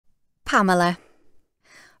Pamela.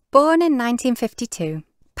 Born in 1952,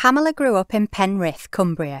 Pamela grew up in Penrith,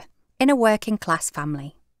 Cumbria, in a working-class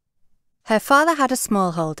family. Her father had a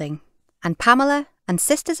small holding, and Pamela and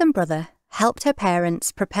sisters and brother helped her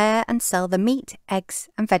parents prepare and sell the meat, eggs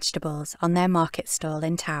and vegetables on their market stall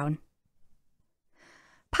in town.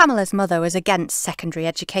 Pamela's mother was against secondary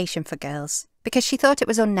education for girls because she thought it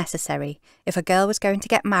was unnecessary if a girl was going to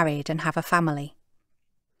get married and have a family.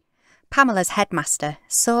 Pamela's headmaster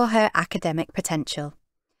saw her academic potential.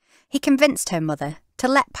 He convinced her mother to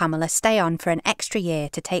let Pamela stay on for an extra year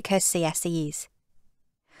to take her CSEs.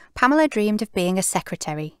 Pamela dreamed of being a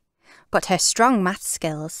secretary, but her strong maths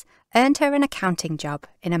skills earned her an accounting job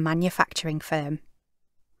in a manufacturing firm.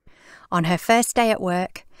 On her first day at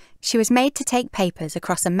work, she was made to take papers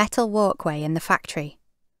across a metal walkway in the factory.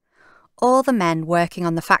 All the men working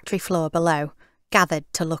on the factory floor below gathered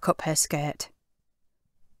to look up her skirt.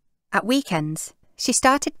 At weekends, she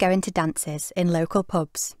started going to dances in local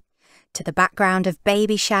pubs. To the background of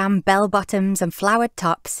baby sham, bell-bottoms and flowered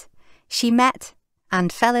tops, she met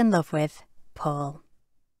and fell in love with Paul.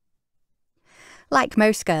 Like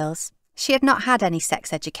most girls, she had not had any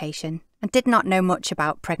sex education and did not know much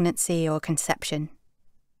about pregnancy or conception.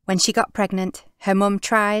 When she got pregnant, her mum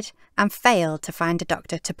tried and failed to find a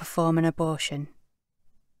doctor to perform an abortion.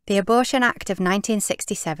 The Abortion Act of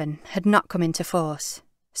 1967 had not come into force,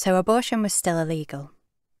 so abortion was still illegal.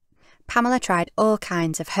 Pamela tried all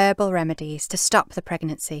kinds of herbal remedies to stop the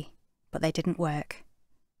pregnancy, but they didn't work.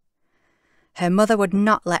 Her mother would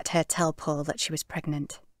not let her tell Paul that she was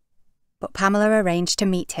pregnant, but Pamela arranged to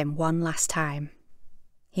meet him one last time.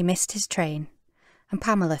 He missed his train, and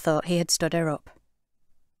Pamela thought he had stood her up.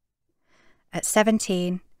 At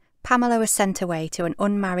 17, Pamela was sent away to an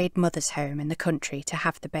unmarried mother's home in the country to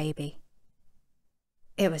have the baby.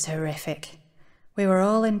 It was horrific. We were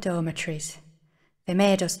all in dormitories. They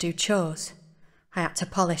made us do chores. I had to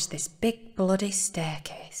polish this big bloody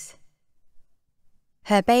staircase.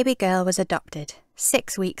 Her baby girl was adopted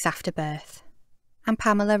 6 weeks after birth, and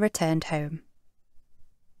Pamela returned home.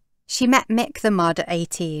 She met Mick the mod at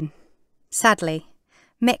 18. Sadly,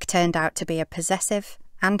 Mick turned out to be a possessive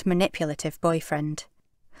and manipulative boyfriend.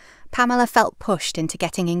 Pamela felt pushed into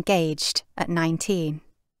getting engaged at 19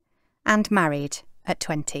 and married at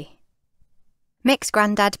 20. Mick's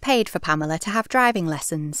granddad paid for Pamela to have driving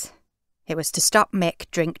lessons. It was to stop Mick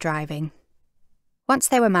drink driving. Once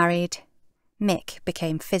they were married, Mick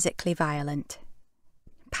became physically violent.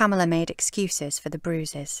 Pamela made excuses for the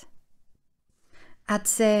bruises. I'd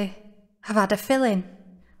say, I've had a fill-in,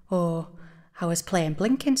 or I was playing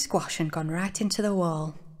blinking squash and gone right into the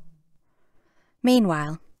wall.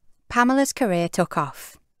 Meanwhile, Pamela's career took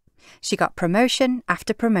off. She got promotion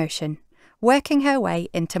after promotion, working her way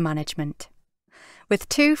into management. With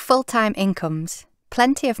 2 full-time incomes,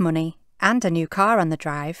 plenty of money, and a new car on the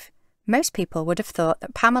drive, most people would have thought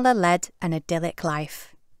that Pamela led an idyllic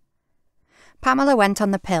life. Pamela went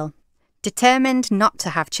on the pill, determined not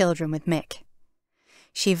to have children with Mick.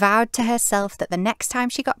 She vowed to herself that the next time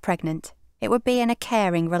she got pregnant, it would be in a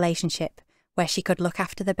caring relationship where she could look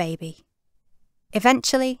after the baby.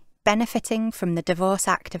 Eventually, benefiting from the Divorce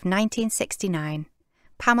Act of 1969,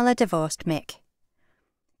 Pamela divorced Mick.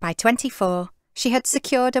 By 24, she had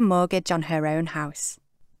secured a mortgage on her own house.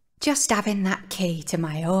 Just having that key to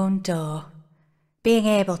my own door. Being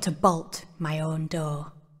able to bolt my own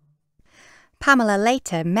door. Pamela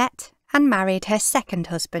later met and married her second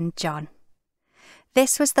husband, John.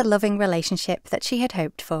 This was the loving relationship that she had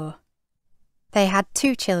hoped for. They had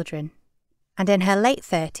 2 children, and in her late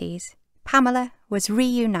 30s, Pamela was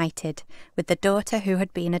reunited with the daughter who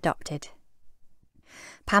had been adopted.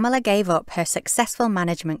 Pamela gave up her successful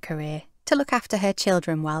management career to look after her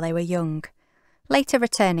children while they were young, later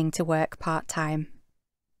returning to work part-time.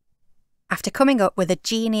 After coming up with a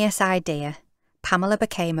genius idea, Pamela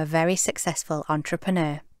became a very successful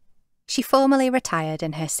entrepreneur. She formally retired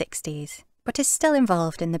in her 60s, but is still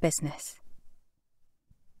involved in the business.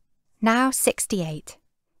 Now 68,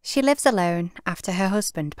 she lives alone after her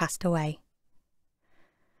husband passed away.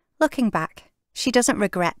 Looking back, she doesn't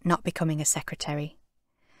regret not becoming a secretary,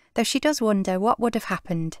 though she does wonder what would have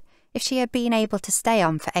happened if she had been able to stay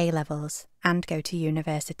on for A-levels and go to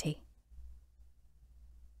university.